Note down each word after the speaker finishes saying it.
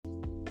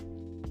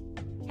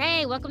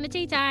Hey, welcome to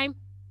Tea Time.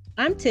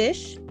 I'm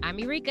Tish. I'm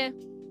Eureka.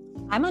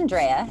 I'm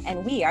Andrea,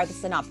 and we are the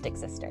Synoptic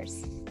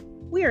Sisters.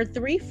 We are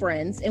three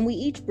friends, and we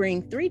each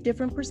bring three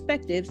different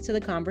perspectives to the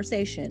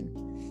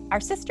conversation. Our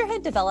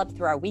sisterhood developed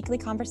through our weekly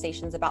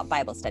conversations about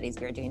Bible studies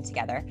we are doing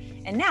together,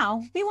 and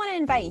now we want to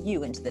invite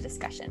you into the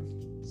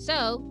discussion.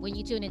 So, when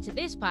you tune into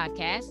this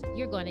podcast,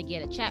 you're going to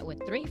get a chat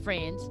with three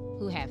friends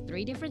who have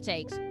three different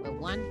takes but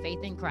one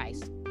faith in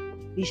Christ.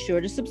 Be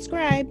sure to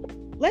subscribe.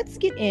 Let's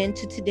get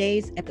into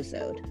today's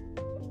episode.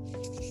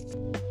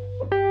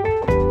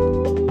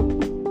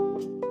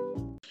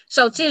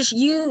 So Tish,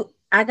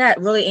 I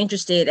got really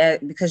interested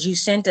because you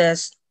sent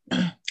us,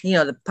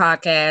 the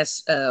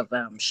podcast of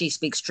She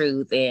Speaks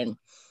Truth, and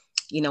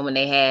when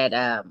they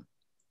had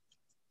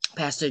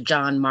Pastor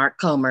John Mark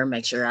Comer,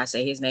 make sure I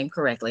say his name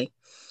correctly,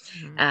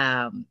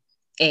 and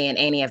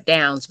Annie F.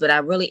 Downs. But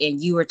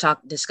and you were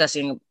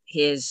discussing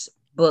his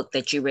book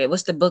that you read.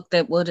 What's the book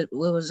what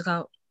was it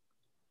called?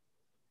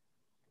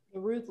 The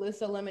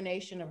Ruthless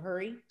Elimination of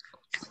Hurry.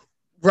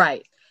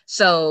 Right.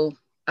 So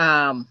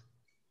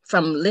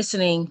from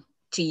listening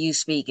to you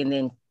speak and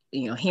then,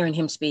 hearing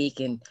him speak,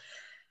 and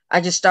I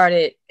just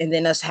started, and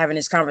then us having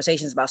these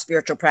conversations about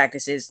spiritual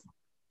practices,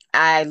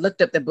 I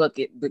looked up the book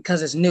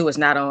because it's new. It's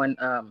not on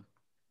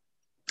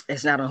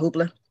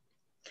Hoopla,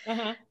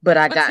 but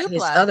I got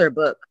his other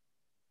book.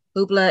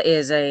 Hoopla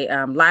is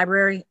a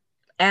library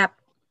app.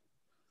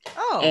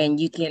 Oh, and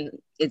you can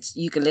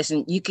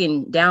listen, you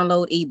can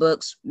download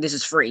ebooks. This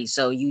is free.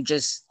 So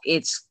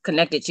it's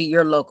connected to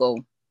your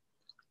local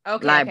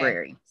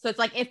library. Okay. So it's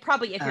like if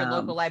your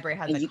local library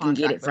has a contract, you can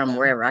get it from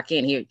wherever. I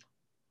can't hear you.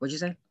 What'd you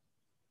say?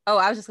 Oh,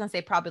 I was just gonna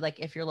say probably like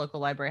if your local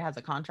library has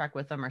a contract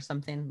with them or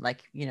something,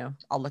 like,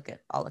 I'll look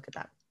at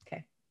that.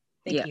 Okay.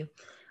 Thank you.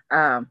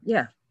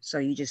 Yeah. So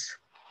you just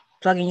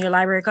plug in your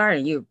library card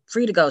and you're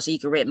free to go. So you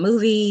can rent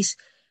movies,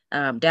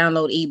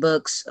 download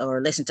ebooks, or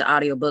listen to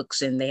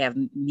audiobooks, and they have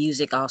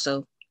music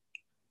also.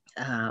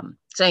 So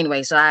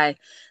anyway, so I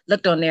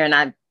looked on there and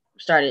I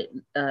started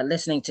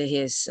listening to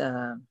his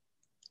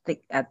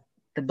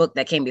the book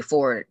that came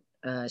before it.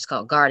 It's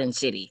called Garden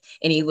City,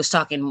 and he was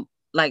talking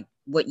like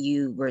what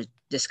you were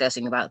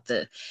discussing about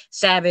the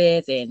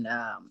Sabbath, and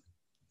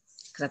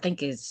because I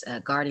think it's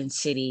Garden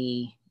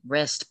City,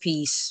 rest,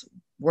 peace,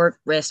 work,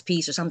 rest,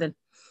 peace, or something.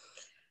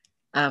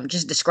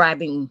 Just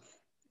describing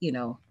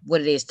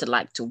what it is to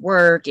like to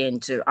work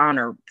and to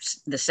honor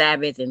the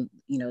Sabbath and,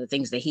 the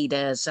things that he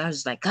does. So I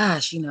was like,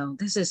 gosh,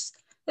 this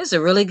is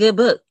a really good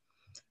book.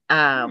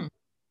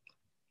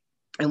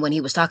 And when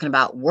he was talking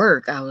about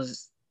work,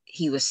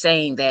 he was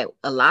saying that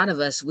a lot of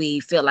us, we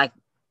feel like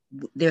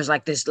there's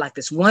like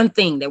this one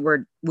thing that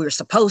we're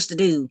supposed to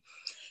do.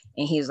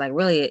 And he was like,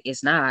 really,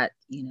 it's not,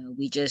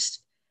 we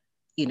just,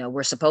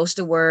 we're supposed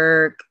to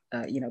work,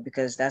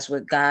 because that's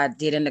what God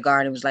did in the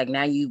garden. It was like,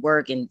 now you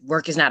work, and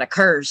work is not a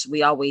curse.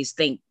 We always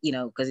think,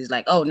 because he's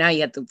like, oh, now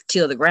you have to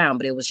till the ground,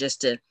 but it was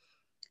just to,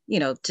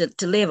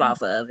 to live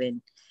off of.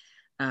 And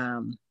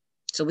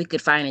so we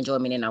could find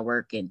enjoyment in our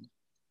work and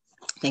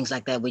things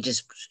like that. We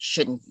just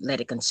shouldn't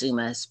let it consume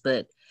us.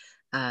 But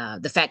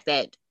the fact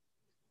that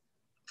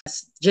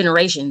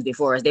generations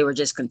before us, they were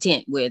just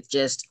content with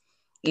just,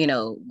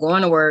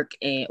 going to work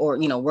or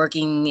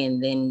working,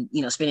 and then,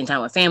 spending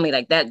time with family,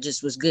 like that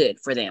just was good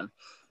for them.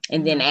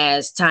 And then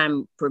as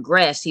time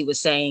progressed, he was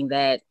saying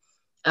that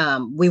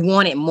we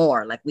wanted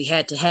more, like we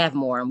had to have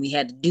more and we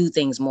had to do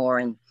things more.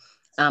 And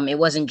it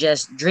wasn't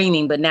just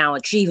dreaming, but now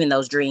achieving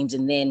those dreams.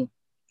 And then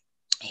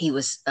he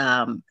was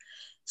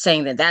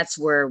saying that that's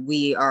where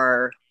we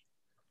are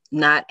we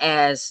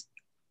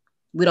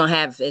don't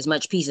have as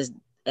much peace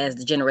as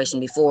the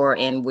generation before.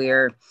 And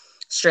we're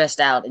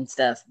stressed out and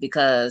stuff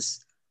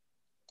because,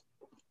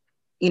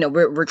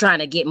 we're trying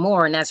to get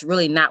more, and that's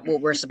really not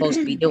what we're supposed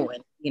to be doing,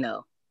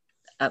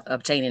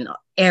 obtaining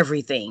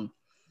everything.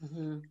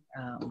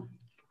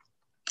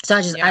 So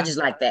I just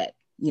like that,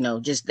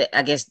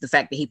 I guess the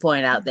fact that he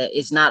pointed out that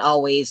it's not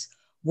always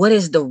what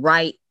is the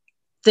right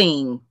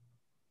thing,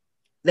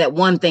 that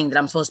one thing that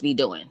I'm supposed to be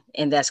doing,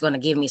 and that's going to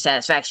give me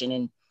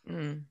satisfaction.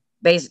 And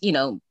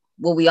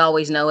what we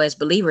always know as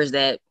believers,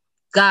 that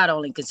God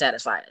only can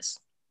satisfy us,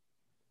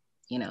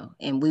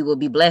 and we will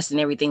be blessed in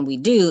everything we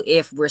do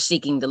if we're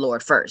seeking the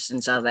Lord first.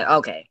 And so I was like,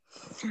 okay,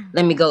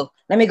 let me go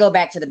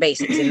back to the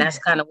basics. And that's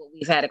kind of what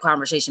we've had a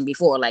conversation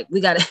before. Like we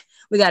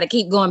gotta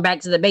keep going back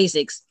to the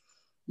basics,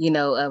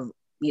 of,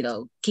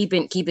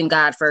 keeping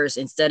God first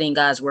and studying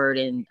God's word,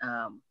 and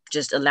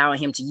just allowing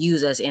him to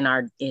use us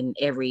in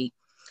every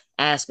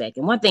aspect.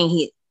 And one thing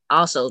he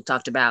also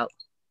talked about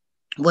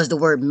was the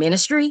word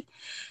ministry,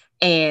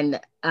 and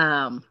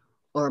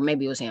or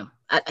maybe it was him.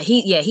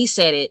 He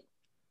said it.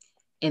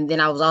 And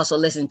then I was also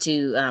listening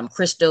to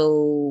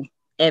Crystal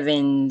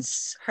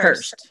Evans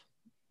Hurst.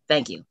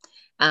 Thank you.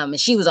 And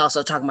she was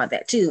also talking about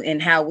that too, and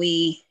how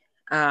we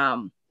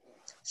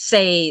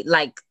say,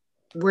 like,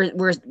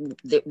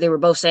 they were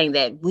both saying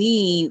that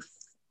we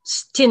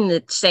tend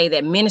to say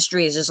that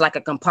ministry is just like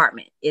a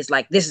compartment. It's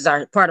like, this is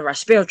our part of our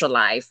spiritual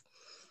life.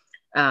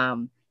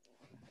 And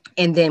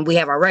then we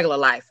have our regular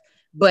life.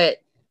 But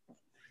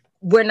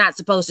we're not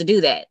supposed to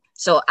do that.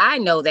 So I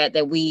know that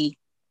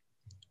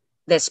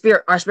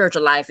our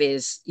spiritual life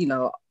is,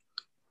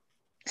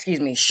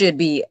 should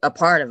be a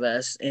part of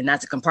us and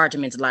not to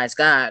compartmentalize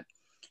God.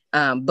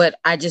 But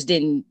I just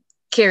didn't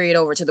carry it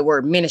over to the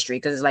word ministry,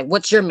 because it's like,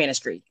 what's your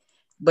ministry?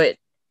 But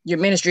your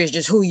ministry is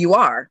just who you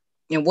are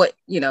and what,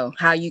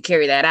 how you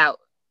carry that out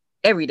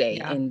every day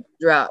and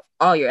throughout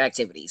all your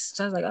activities.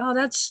 So I was like, oh,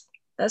 that's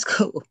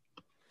cool.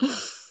 I'm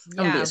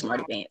gonna be a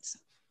smarty pants.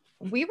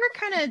 We were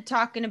kind of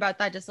talking about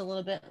that just a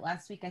little bit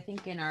last week, I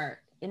think, in our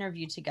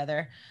interview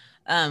together.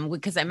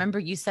 Because I remember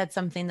you said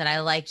something that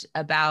I liked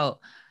about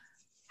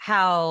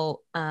how,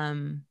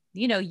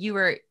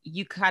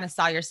 you kind of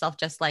saw yourself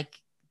just like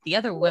the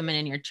other women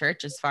in your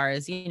church, as far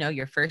as,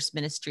 your first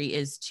ministry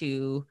is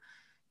to,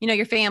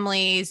 your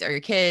families or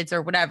your kids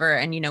or whatever.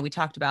 And, we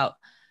talked about,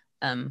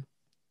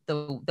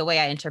 the way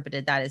I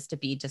interpreted that is to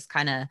be just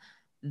kind of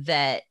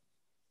that,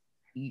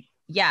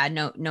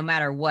 no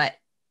matter what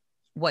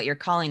your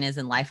calling is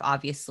in life,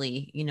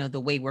 obviously, the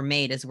way we're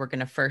made is we're going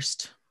to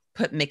first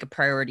make a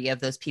priority of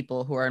those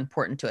people who are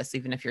important to us,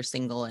 even if you're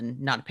single and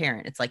not a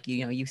parent. It's like,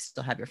 you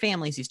still have your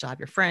families, you still have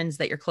your friends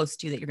that you're close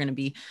to, that you're going to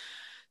be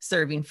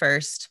serving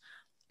first.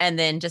 And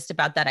then just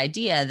about that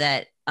idea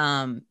that,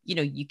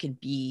 you could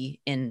be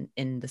in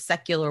the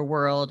secular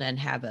world and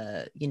have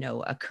a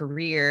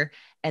career,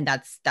 and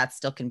that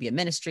still can be a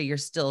ministry. You're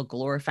still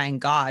glorifying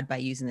God by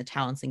using the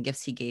talents and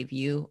gifts he gave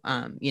you,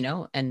 and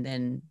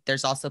then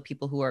there's also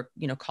people who are,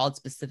 called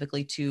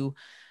specifically to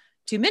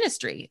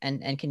ministry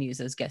and can use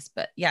those gifts.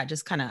 But yeah,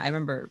 just kind of, I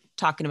remember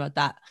talking about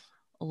that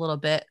a little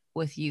bit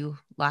with you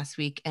last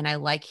week. And I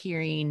like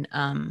hearing,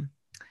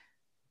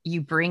 you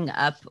bring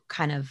up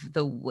kind of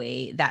the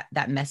way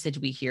that message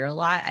we hear a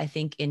lot, I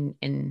think,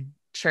 in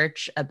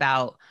church,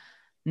 about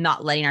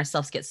not letting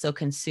ourselves get so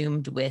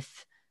consumed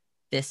with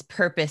this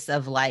purpose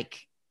of,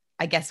 like,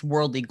 I guess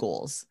worldly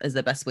goals is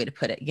the best way to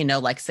put it,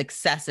 like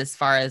success, as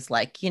far as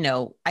like,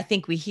 I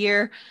think we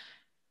hear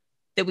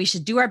that we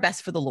should do our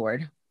best for the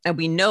Lord. And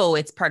we know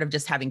it's part of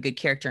just having good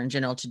character in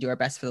general to do our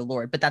best for the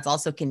Lord, but that's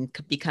also can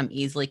become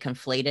easily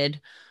conflated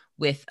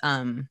with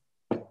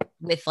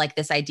like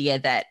this idea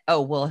that,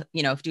 oh, well,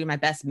 if doing my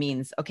best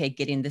means, okay,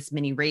 getting this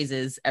many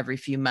raises every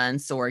few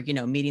months, or,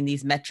 meeting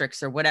these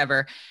metrics or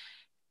whatever.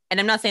 And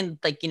I'm not saying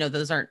like,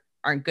 those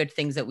aren't good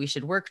things that we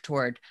should work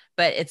toward,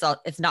 but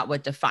it's not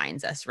what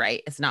defines us,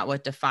 right? It's not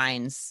what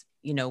defines,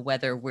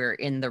 whether we're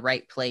in the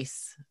right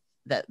place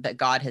that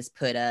God has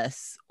put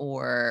us,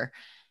 or,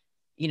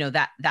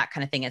 that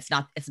kind of thing. It's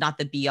not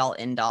the be all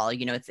end all,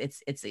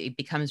 it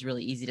becomes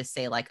really easy to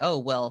say like, oh,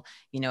 well,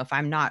 if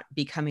I'm not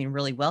becoming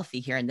really wealthy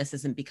here and this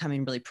isn't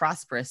becoming really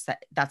prosperous,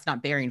 that's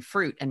not bearing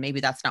fruit. And maybe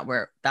that's not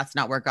where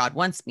God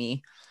wants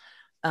me.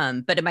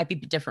 But it might be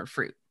different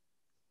fruit.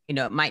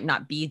 It might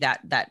not be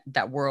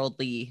that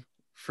worldly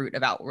fruit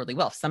of outwardly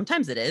wealth.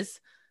 Sometimes it is,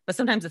 but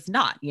sometimes it's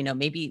not,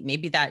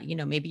 maybe that,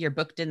 maybe your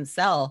book didn't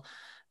sell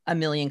 1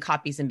 million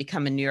copies and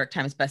become a New York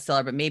Times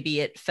bestseller, but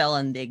maybe it fell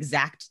in the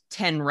exact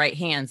 10 right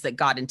hands that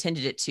God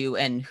intended it to.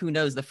 And who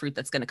knows the fruit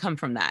that's going to come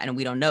from that. And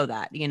we don't know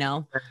that,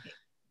 Right.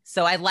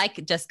 So I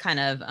like just kind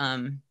of,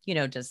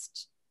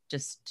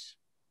 just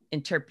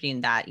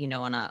interpreting that,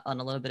 on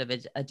a little bit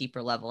of a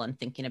deeper level, and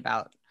thinking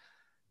about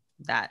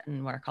that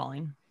and what our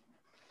calling.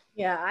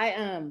 Yeah.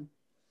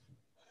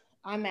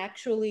 I'm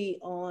actually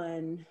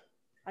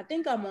I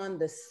think I'm on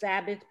the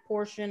Sabbath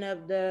portion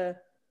of the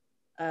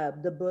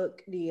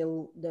book, the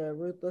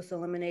Ruthless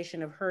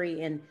Elimination of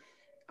Hurry. And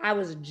I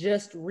was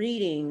just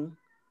reading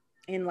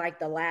in like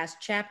the last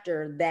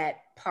chapter,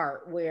 that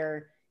part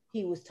where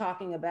he was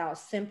talking about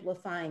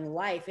simplifying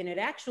life. And it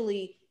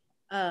actually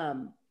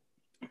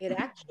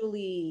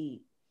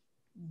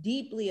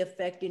deeply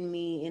affected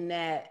me, in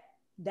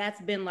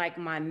that's been like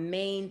my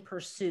main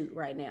pursuit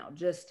right now,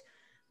 just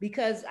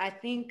because I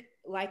think,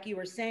 like you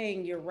were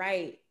saying, you're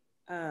right,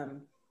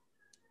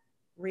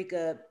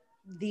 Rika,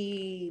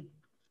 the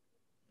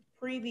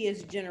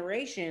previous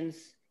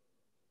generations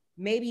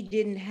maybe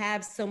didn't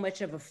have so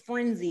much of a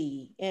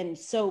frenzy and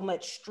so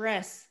much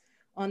stress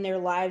on their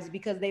lives,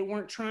 because they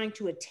weren't trying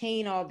to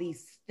attain all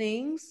these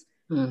things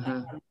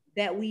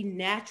that we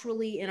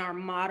naturally in our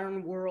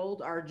modern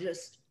world are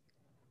just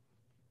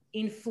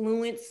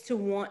influenced to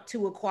want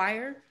to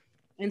acquire.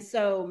 And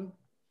so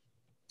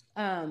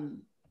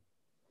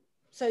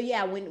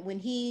yeah, when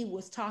he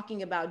was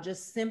talking about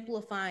just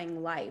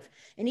simplifying life,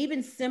 and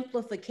even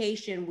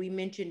simplification, we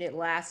mentioned it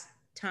last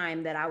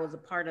time that I was a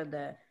part of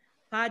the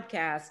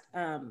podcast,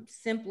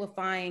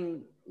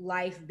 simplifying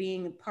life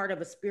being part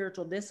of a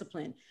spiritual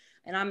discipline.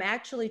 And I'm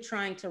actually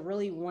trying to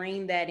really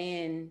rein that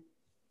in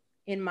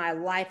my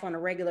life on a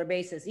regular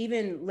basis.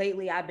 Even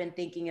lately, I've been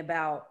thinking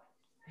about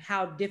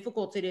how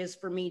difficult it is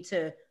for me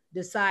to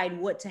decide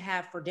what to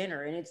have for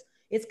dinner. And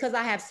it's because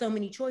I have so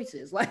many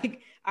choices.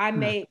 Like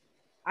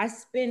I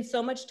spend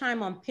so much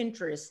time on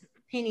Pinterest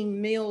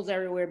pinning meals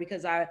everywhere,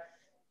 because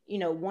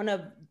one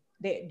of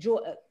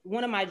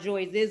my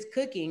joys is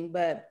cooking,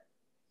 but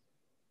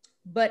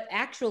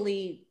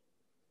actually,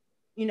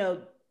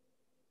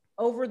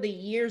 over the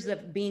years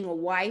of being a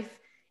wife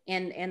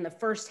and the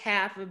first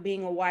half of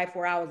being a wife,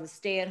 where I was a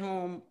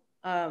stay-at-home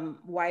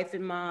wife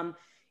and mom,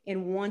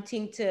 and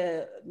wanting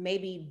to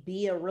maybe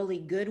be a really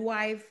good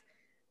wife,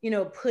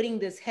 putting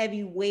this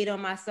heavy weight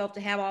on myself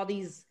to have all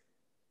these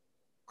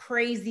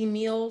crazy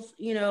meals,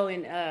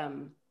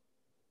 and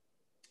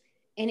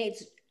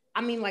it's, I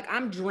mean, like,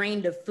 I'm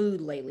drained of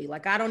food lately.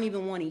 Like, I don't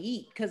even want to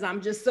eat because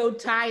I'm just so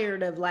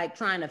tired of like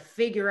trying to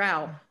figure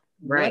out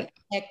Right. what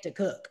the heck to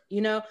cook,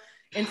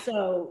 And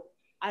so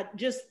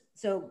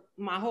so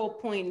my whole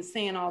point in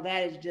saying all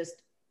that is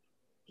just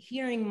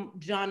hearing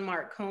John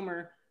Mark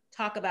Comer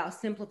talk about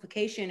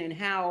simplification and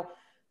how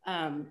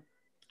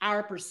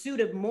our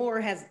pursuit of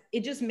more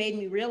it just made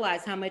me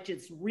realize how much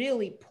it's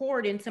really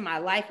poured into my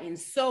life in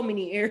so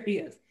many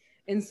areas.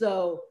 And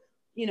so,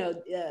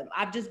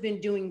 I've just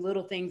been doing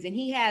little things, and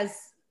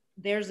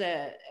there's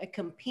a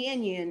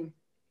companion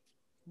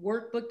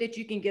workbook that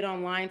you can get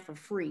online for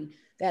free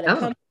that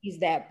accompanies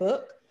that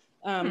book,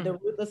 The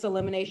Ruthless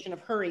Elimination of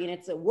Hurry. And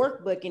it's a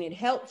workbook, and it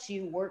helps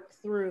you work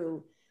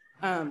through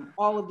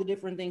all of the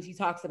different things he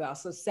talks about.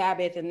 So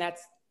Sabbath, and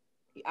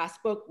I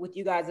spoke with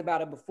you guys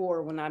about it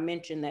before when I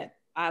mentioned that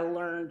I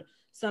learned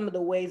some of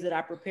the ways that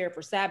I prepare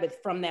for Sabbath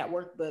from that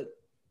workbook.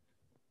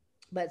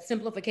 But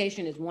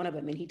simplification is one of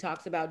them. And he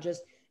talks about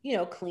just,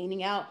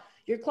 cleaning out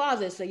your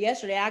closet. So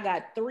yesterday I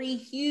got 3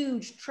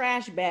 huge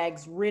trash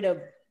bags rid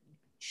of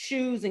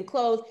shoes and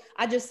clothes.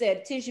 I just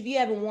said, Tish, if you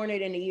haven't worn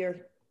it in a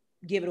year,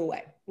 give it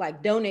away.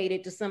 Like, donate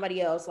it to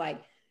somebody else. Like,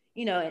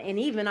 and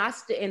even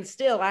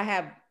still I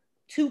have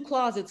 2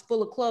 closets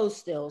full of clothes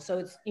still. So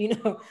it's,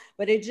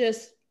 but it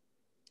just,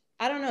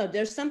 I don't know.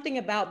 There's something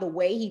about the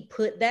way he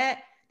put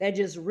that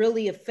just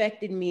really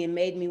affected me and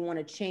made me want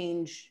to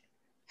change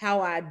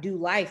how I do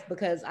life,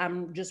 because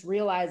I'm just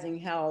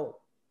realizing how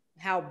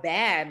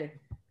bad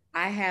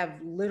I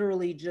have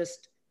literally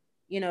just,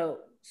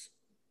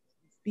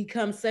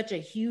 become such a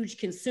huge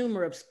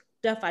consumer of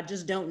stuff I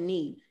just don't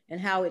need, and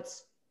how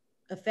it's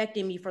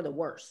affecting me for the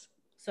worse.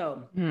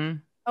 So,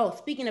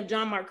 speaking of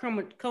John Mark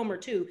Comer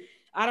too,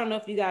 I don't know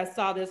if you guys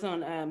saw this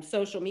on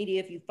social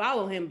media, if you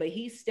follow him, but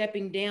he's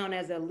stepping down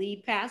as a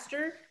lead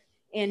pastor,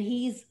 and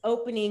he's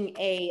opening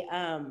a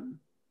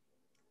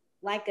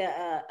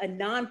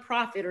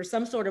nonprofit or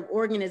some sort of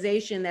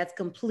organization that's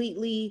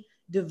completely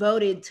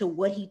devoted to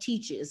what he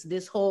teaches.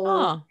 This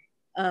whole,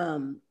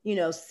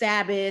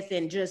 Sabbath,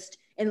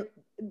 and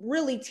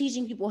really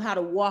teaching people how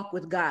to walk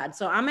with God.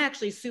 So I'm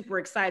actually super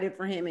excited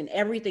for him and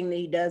everything that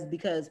he does,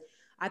 because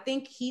I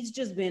think he's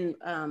just been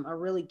a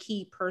really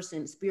key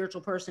person,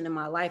 spiritual person in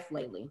my life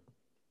lately.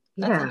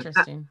 That's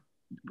interesting.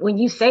 When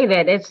you say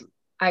that,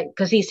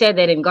 because he said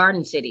that in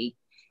Garden City,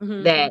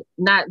 that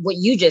not what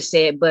you just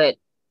said, but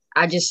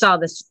I just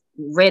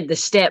read the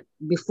step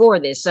before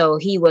this. So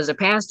he was a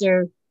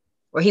pastor,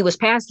 or he was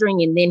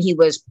pastoring, and then he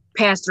was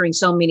pastoring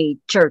so many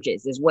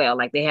churches as well.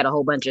 Like, they had a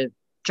whole bunch of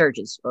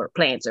churches or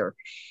plants,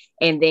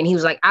 and then he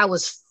was like, I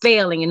was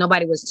failing and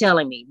nobody was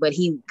telling me. But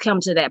he come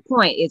to that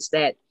point. It's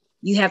that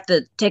you have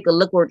to take a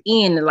lookward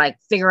in and like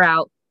figure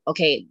out,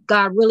 okay,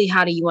 God, really,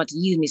 how do you want to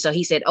use me? So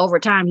he said over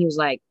time, he was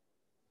like,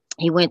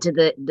 he went to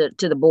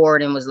the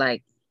board and was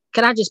like,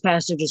 can I just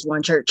pastor just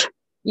one church?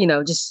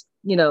 Just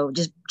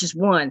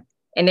one.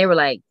 And they were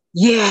like,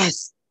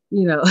 yes,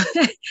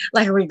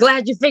 like, we're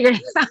glad you figured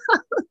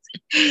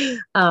it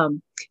out.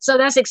 So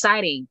that's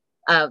exciting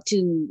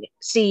to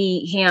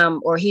see him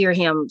or hear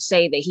him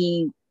say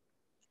that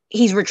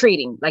he's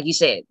retreating, like you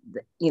said,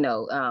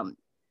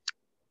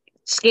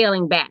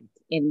 scaling back.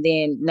 And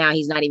then now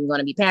he's not even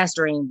going to be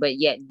pastoring, but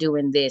yet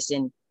doing this.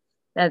 And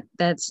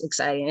that's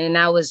exciting. And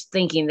I was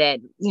thinking that,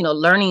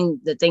 learning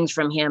the things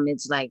from him,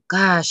 it's like,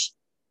 gosh,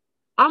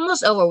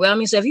 almost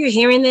overwhelming. So if you're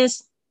hearing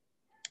this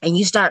and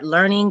you start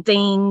learning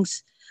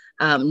things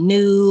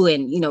new,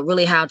 and,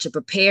 really how to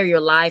prepare your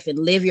life and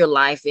live your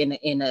life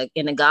in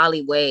a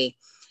godly way.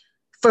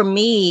 For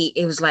me,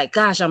 it was like,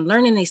 gosh, I'm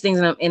learning these things,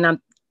 and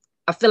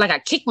I feel like I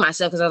kicked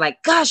myself, because I was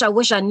like, gosh, I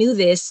wish I knew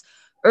this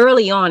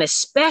early on,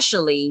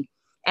 especially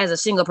as a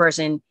single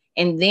person.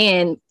 And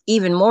then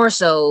even more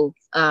so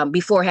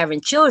before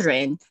having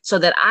children, so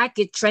that I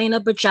could train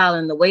up a child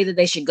in the way that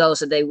they should go,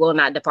 so they will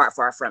not depart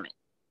far from it.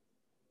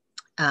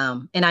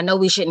 And I know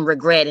we shouldn't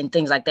regret and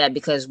things like that,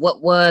 because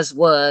what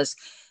was,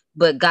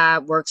 but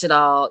God works it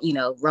all,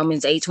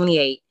 Romans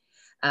 8:28.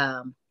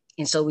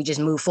 And so we just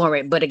move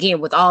forward. But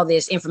again, with all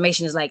this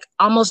information, is like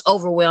almost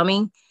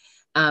overwhelming.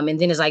 And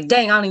then it's like,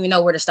 dang, I don't even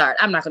know where to start.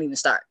 I'm not going to even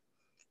start,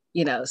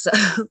 so,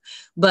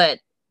 but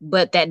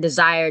that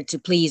desire to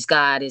please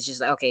God is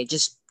just like, okay,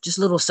 just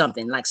little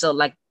something like, so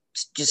like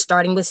just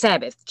starting with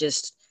Sabbath,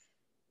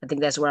 I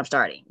think that's where I'm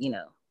starting,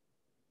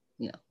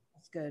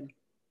 That's good.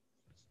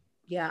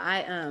 Yeah.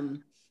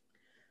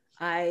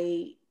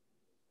 I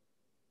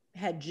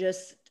had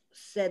just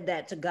said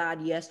that to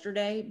God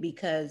yesterday,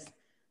 because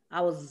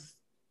I was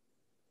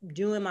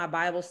doing my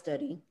Bible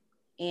study,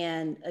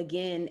 and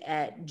again,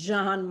 at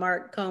John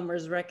Mark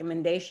Comer's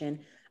recommendation,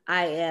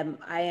 I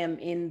am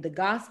in the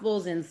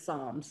Gospels and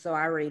Psalms. So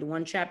I read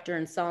 1 chapter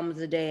in Psalms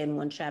a day and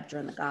 1 chapter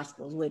in the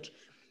Gospels, which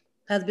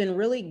has been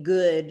really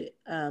good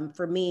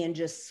for me in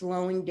just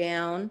slowing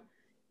down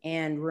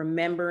and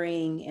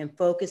remembering and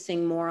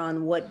focusing more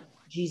on what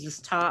Jesus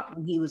taught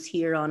when he was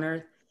here on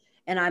earth.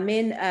 And I'm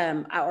in,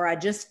 I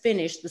just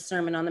finished the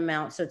Sermon on the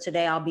Mount. So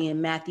today I'll be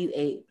in Matthew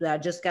 8, but I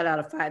just got out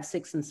of 5,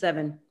 6, and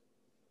 7.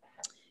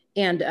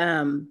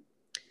 And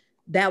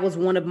that was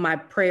one of my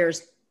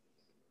prayers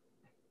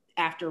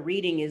after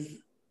reading is,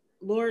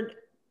 Lord,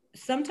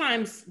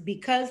 sometimes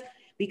because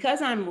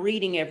I'm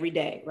reading every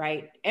day,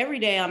 right? Every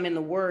day I'm in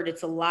the word,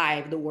 it's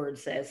alive, the word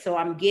says. So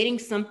I'm getting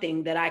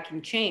something that I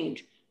can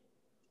change.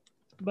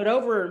 But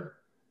over,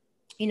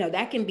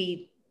 that can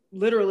be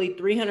literally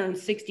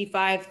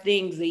 365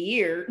 things a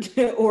year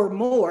or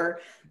more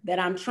that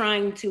I'm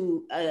trying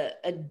to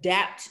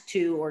adapt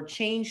to or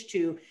change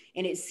to.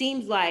 And it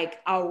seems like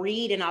I'll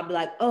read and I'll be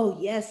like, oh,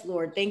 yes,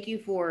 Lord, thank you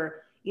for,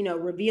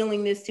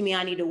 revealing this to me.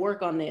 I need to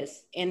work on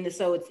this. And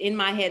so it's in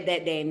my head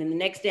that day. And then the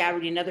next day I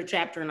read another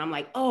chapter and I'm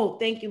like, oh,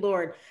 thank you,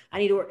 Lord. I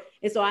need to work.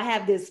 And so I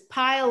have this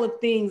pile of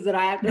things that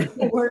I have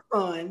to work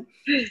on.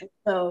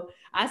 So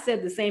I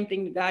said the same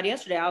thing to God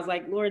yesterday. I was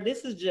like, Lord,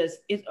 this is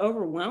it's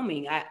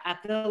overwhelming. I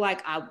feel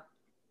like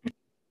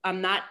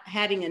I'm not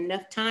having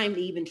enough time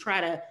to even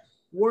try to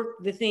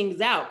work the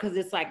things out. Cause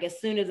it's like, as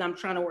soon as I'm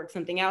trying to work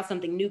something out,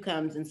 something new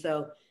comes. And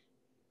so,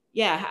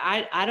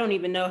 yeah, I don't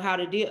even know how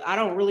to deal. I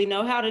don't really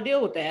know how to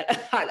deal with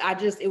that.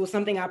 It was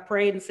something I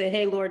prayed and said,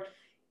 hey, Lord,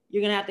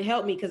 you're going to have to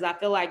help me because I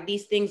feel like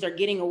these things are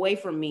getting away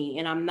from me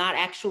and I'm not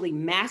actually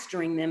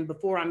mastering them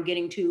before I'm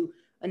getting to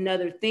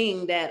another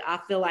thing that I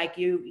feel like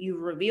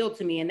you've revealed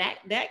to me. And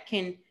that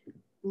can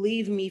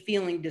leave me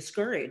feeling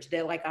discouraged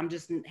that like,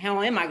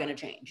 how am I going to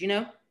change,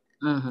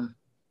 Mm-hmm.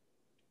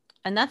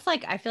 And that's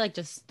like, I feel like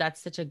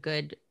that's such a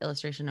good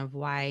illustration of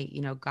why,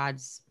 God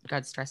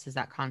stresses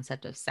that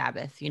concept of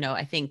Sabbath.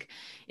 I think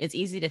it's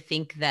easy to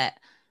think that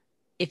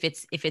if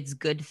it's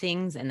good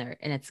things and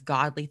it's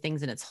godly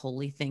things and it's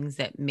holy things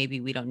that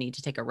maybe we don't need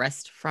to take a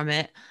rest from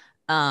it.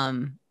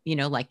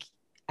 Like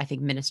I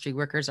think ministry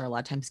workers are a lot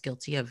of times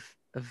guilty of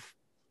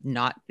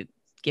not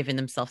giving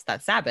themselves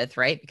that Sabbath,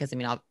 right? Because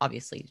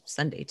obviously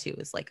Sunday too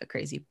is like a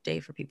crazy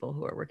day for people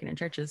who are working in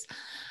churches.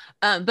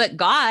 But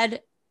God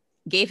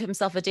gave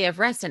himself a day of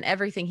rest and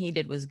everything he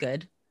did was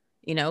good.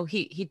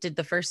 He did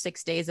the first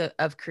 6 days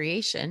of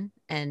creation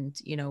and,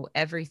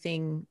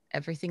 everything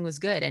was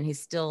good. And he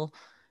still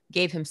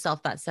gave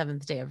himself that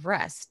 7th day of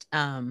rest.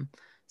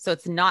 So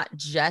it's not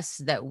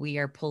just that we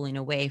are pulling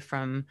away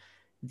from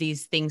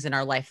these things in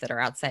our life that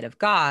are outside of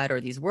God or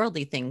these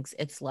worldly things.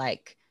 It's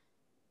like,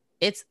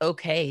 it's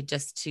okay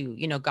just to,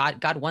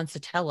 God wants to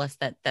tell us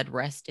that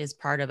rest is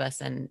part of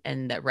us and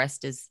that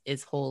rest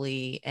is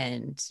holy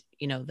and,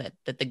 that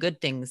the good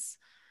things,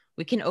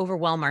 we can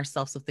overwhelm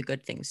ourselves with the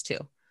good things too.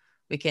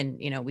 We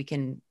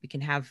can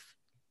have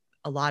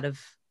a lot of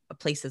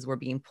places we're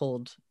being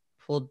pulled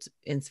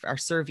in our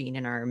serving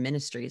in our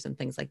ministries and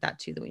things like that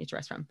too, that we need to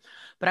rest from.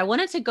 But I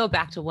wanted to go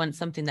back to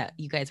something that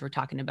you guys were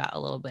talking about a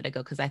little bit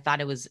ago, because I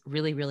thought it was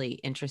really, really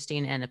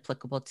interesting and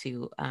applicable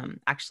to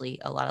actually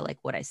a lot of like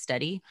what I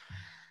study.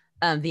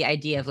 The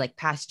idea of like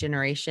past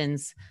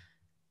generations,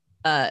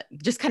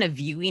 just kind of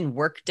viewing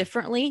work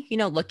differently,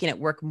 looking at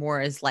work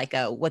more as like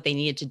what they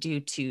needed to do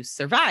to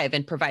survive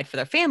and provide for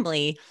their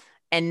family,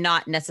 and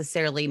not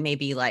necessarily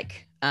maybe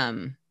like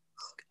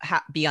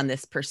be on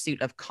this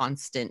pursuit of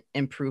constant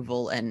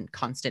approval and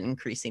constant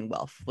increasing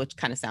wealth, which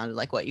kind of sounded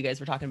like what you guys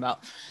were talking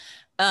about.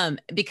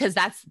 Because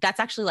that's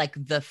actually like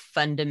the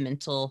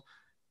fundamental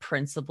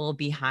principle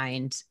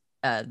behind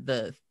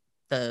the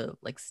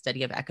like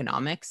study of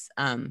economics.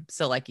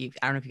 So like I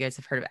don't know if you guys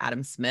have heard of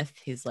Adam Smith.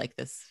 He's like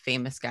this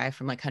famous guy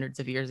from like hundreds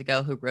of years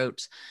ago who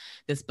wrote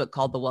this book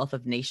called The Wealth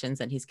of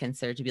Nations. And he's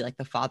considered to be like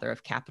the father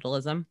of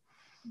capitalism.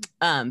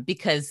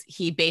 Because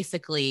he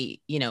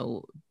basically,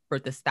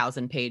 wrote this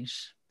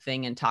 1,000-page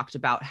thing and talked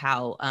about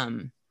how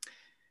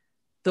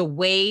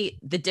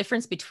the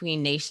difference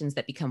between nations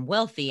that become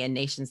wealthy and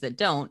nations that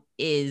don't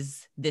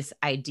is this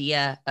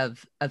idea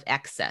of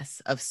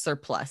excess, of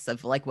surplus,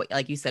 of like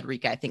you said,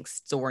 Rika, I think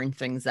storing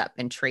things up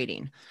and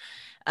trading.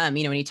 When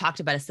he talked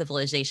about a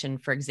civilization,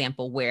 for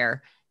example,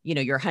 where,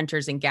 you're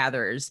hunters and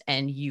gatherers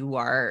and you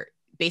are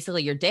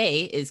basically your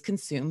day is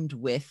consumed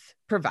with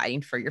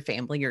providing for your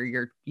family or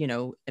your,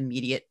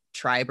 immediate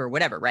tribe or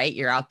whatever, right?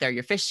 You're out there,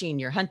 you're fishing,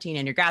 you're hunting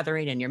and you're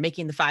gathering and you're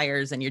making the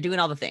fires and you're doing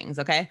all the things.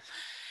 Okay.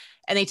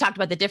 And they talked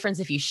about the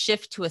difference if you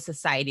shift to a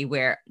society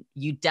where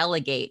you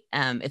delegate,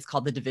 it's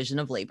called the division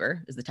of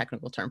labor is the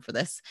technical term for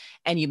this.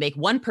 And you make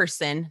one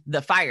person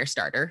the fire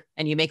starter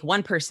and you make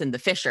one person the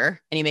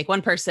fisher and you make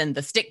one person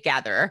the stick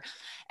gatherer.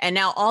 And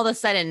now all of a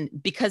sudden,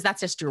 because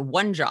that's just your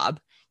one job,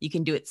 you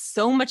can do it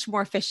so much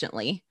more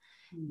efficiently,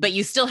 but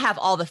you still have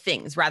all the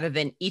things rather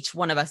than each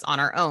one of us on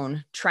our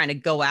own trying to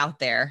go out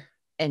there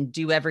and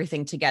do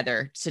everything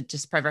together to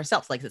just spread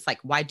ourselves. Like, it's like,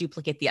 why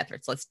duplicate the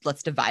efforts?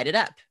 Let's divide it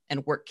up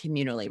and work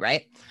communally.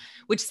 Right.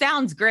 Which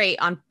sounds great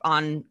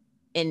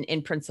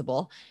in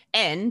principle.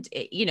 And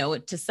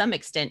to some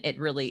extent, it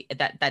really,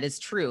 that is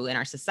true in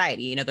our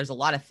society. There's a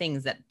lot of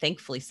things that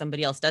thankfully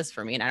somebody else does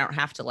for me. And I don't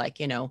have to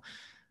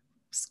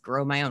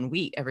grow my own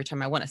wheat every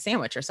time I want a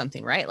sandwich or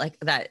something, right? Like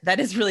that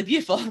is really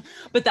beautiful.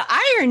 But the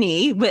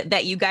irony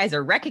that you guys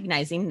are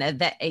recognizing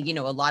that you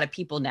know, a lot of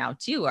people now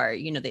too are,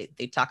 you know, they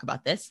talk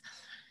about this,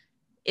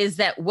 is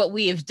that what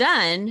we have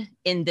done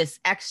in this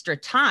extra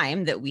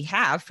time that we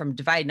have from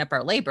dividing up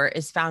our labor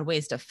is found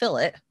ways to fill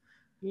it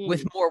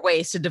with more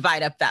ways to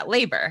divide up that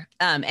labor.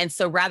 And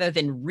so rather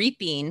than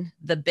reaping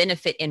the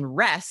benefit in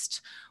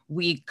rest,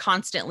 we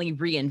constantly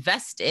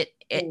reinvest it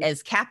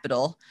as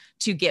capital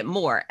to get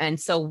more. And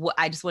so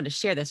I just wanted to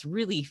share this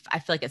really, I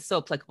feel like it's so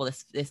applicable,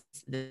 this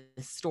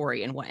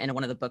story in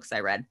one of the books I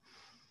read.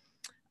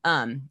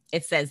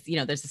 It says, you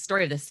know, there's a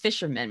story of this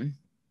fisherman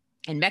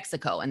in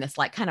Mexico, and this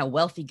like kind of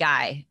wealthy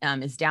guy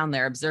is down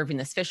there observing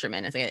this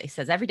fisherman. As he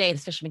says, every day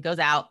this fisherman goes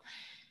out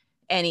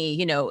and he,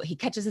 you know, he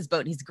catches his boat,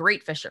 and he's a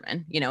great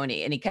fisherman, you know, and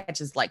he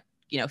catches like,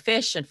 you know,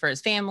 fish and for his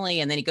family.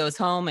 And then he goes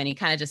home and he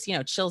kind of just, you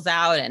know, chills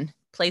out and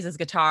plays his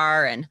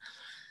guitar and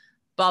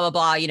blah, blah,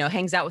 blah, you know,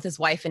 hangs out with his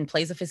wife and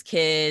plays with his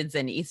kids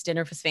and eats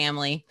dinner with his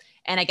family.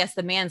 And I guess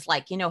the man's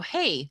like, you know,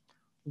 hey,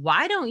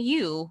 why don't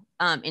you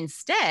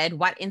instead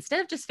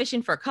of just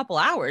fishing for a couple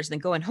hours and then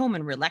going home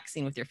and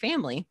relaxing with your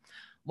family,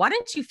 why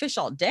don't you fish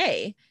all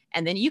day?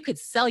 And then you could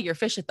sell your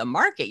fish at the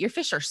market. Your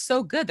fish are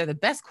so good. They're the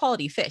best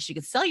quality fish. You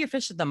could sell your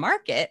fish at the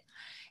market,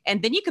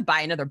 and then you could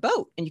buy another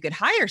boat and you could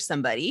hire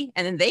somebody,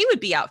 and then they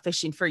would be out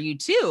fishing for you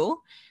too.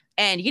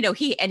 And, you know,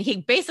 he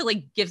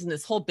basically gives him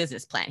this whole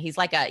business plan. He's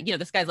like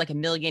this guy's like a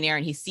millionaire,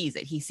 and he sees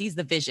it. He sees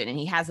the vision and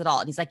he has it all.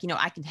 And he's like, you know,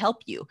 I can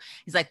help you.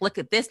 He's like, look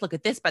at this.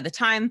 By the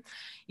time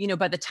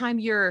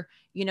you're,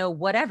 you know,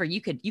 whatever, you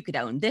could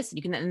own this, and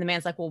you can, and the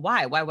man's like, well,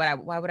 why would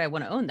I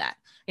want to own that?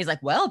 He's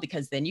like, well,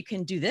 because then you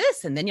can do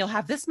this, and then you'll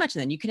have this much,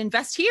 and then you can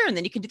invest here, and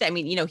then you can do that. I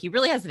mean, you know, he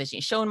really has the vision.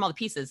 He's showing him all the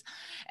pieces.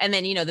 And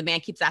then, you know, the man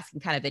keeps asking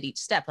kind of at each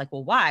step, like,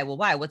 well, why,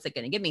 what's it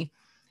going to give me?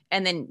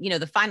 And then, you know,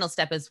 the final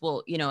step is,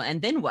 well, you know,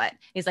 and then what?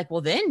 He's like,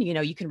 well, then, you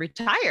know, you can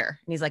retire.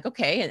 And he's like,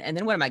 okay. And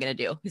then what am I going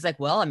to do? He's like,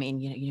 well, I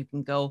mean, you know, you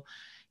can go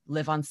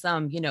live on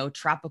some, you know,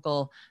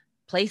 tropical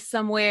place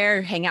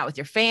somewhere, hang out with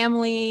your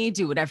family,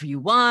 do whatever you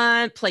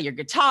want, play your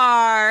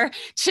guitar,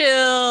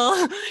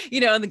 chill,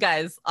 you know. And the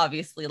guy's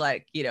obviously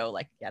like, you know,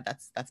 like, yeah,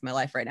 that's my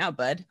life right now,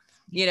 bud,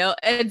 you know?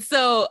 And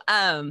so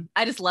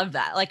I just love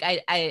that. Like,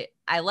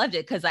 I loved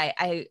it because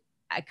I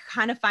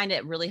kind of find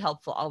it really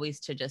helpful always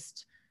to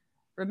just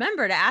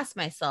remember to ask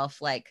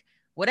myself, like,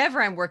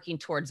 whatever I'm working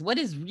towards, what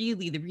is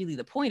really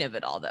the point of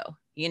it all, though?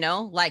 You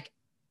know, like,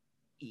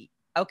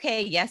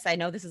 okay, yes, I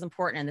know this is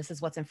important and this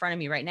is what's in front of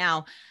me right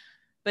now,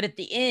 but at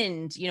the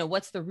end, you know,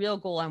 what's the real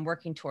goal I'm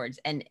working towards?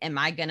 And am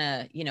I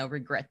gonna, you know,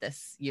 regret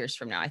this years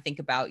from now? I think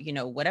about, you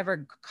know,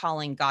 whatever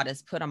calling God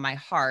has put on my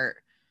heart,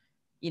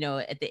 you know,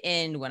 at the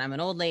end, when I'm an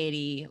old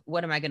lady,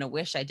 what am I gonna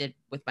wish I did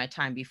with my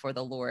time before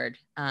the Lord?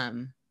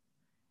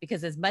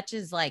 Because as much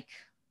as like,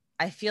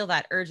 I feel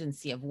that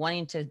urgency of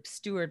wanting to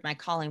steward my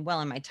calling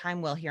well and my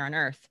time well here on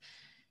earth,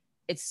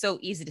 it's so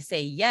easy to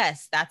say,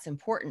 yes, that's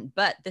important,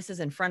 but this is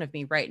in front of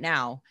me right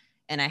now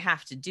and I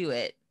have to do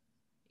it,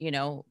 you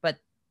know. But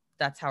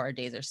that's how our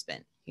days are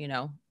spent, you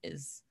know,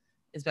 is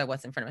by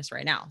what's in front of us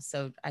right now.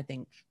 So I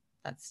think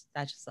that's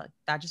just like,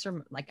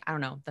 I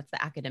don't know, that's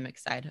the academic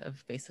side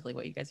of basically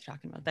what you guys are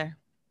talking about there.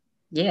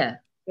 Yeah.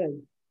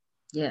 Good.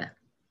 Yeah.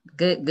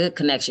 Good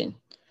connection.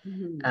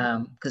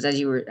 Because as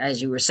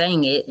you were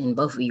saying it, and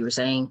both of you were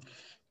saying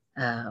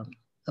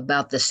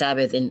about the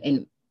Sabbath,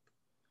 and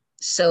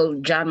so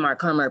John Mark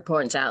Comer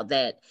points out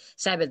that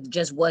Sabbath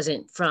just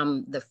wasn't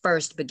from the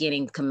first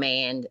beginning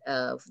command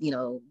of, you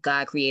know,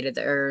 God created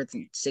the earth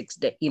in 6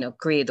 days, you know,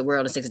 created the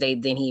world in 6 days,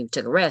 then he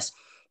took a rest.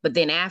 But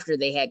then after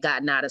they had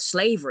gotten out of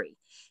slavery,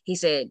 he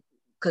said,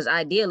 because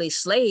ideally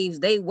slaves,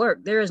 they work,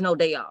 there is no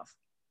day off.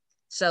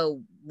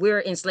 So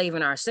we're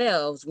enslaving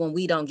ourselves when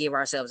we don't give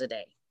ourselves a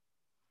day.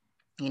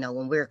 You know,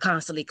 when we're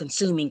constantly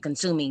consuming,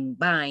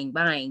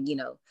 buying, you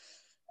know,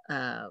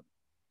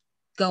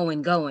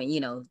 going, you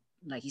know,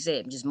 like you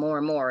said, just more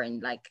and more.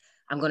 And like,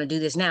 I'm going to do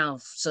this now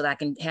so that I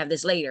can have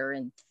this later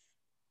and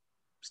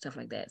stuff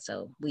like that.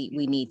 So we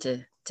need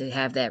to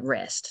have that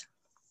rest.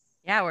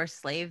 Yeah. We're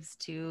slaves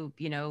to,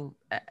 you know,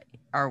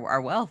 our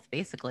wealth,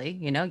 basically,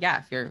 you know.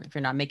 Yeah. If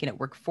you're not making it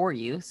work for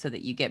you so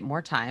that you get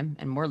more time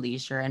and more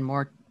leisure and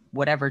more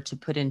whatever to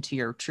put into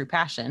your true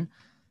passion,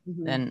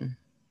 then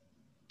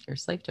you're a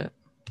slave to it.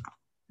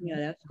 Yeah,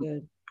 that's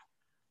good.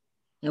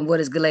 And what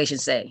does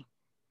Galatians say?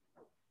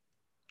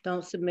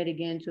 Don't submit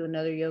again to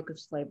another yoke of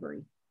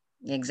slavery.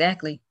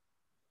 Exactly.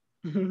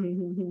 Hey,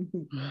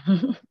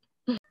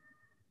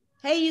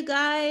 you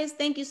guys,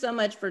 thank you so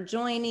much for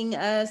joining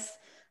us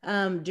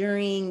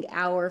during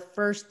our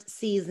first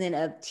season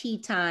of Tea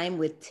Time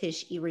with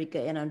Tish,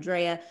 Erika, and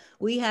Andrea.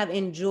 We have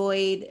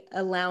enjoyed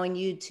allowing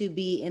you to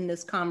be in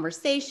this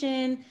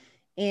conversation.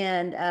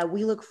 And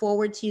we look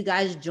forward to you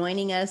guys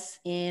joining us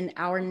in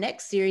our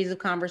next series of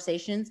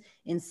conversations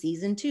in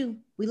season 2.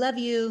 We love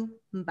you.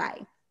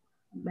 Bye.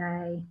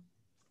 Bye.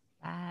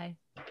 Bye.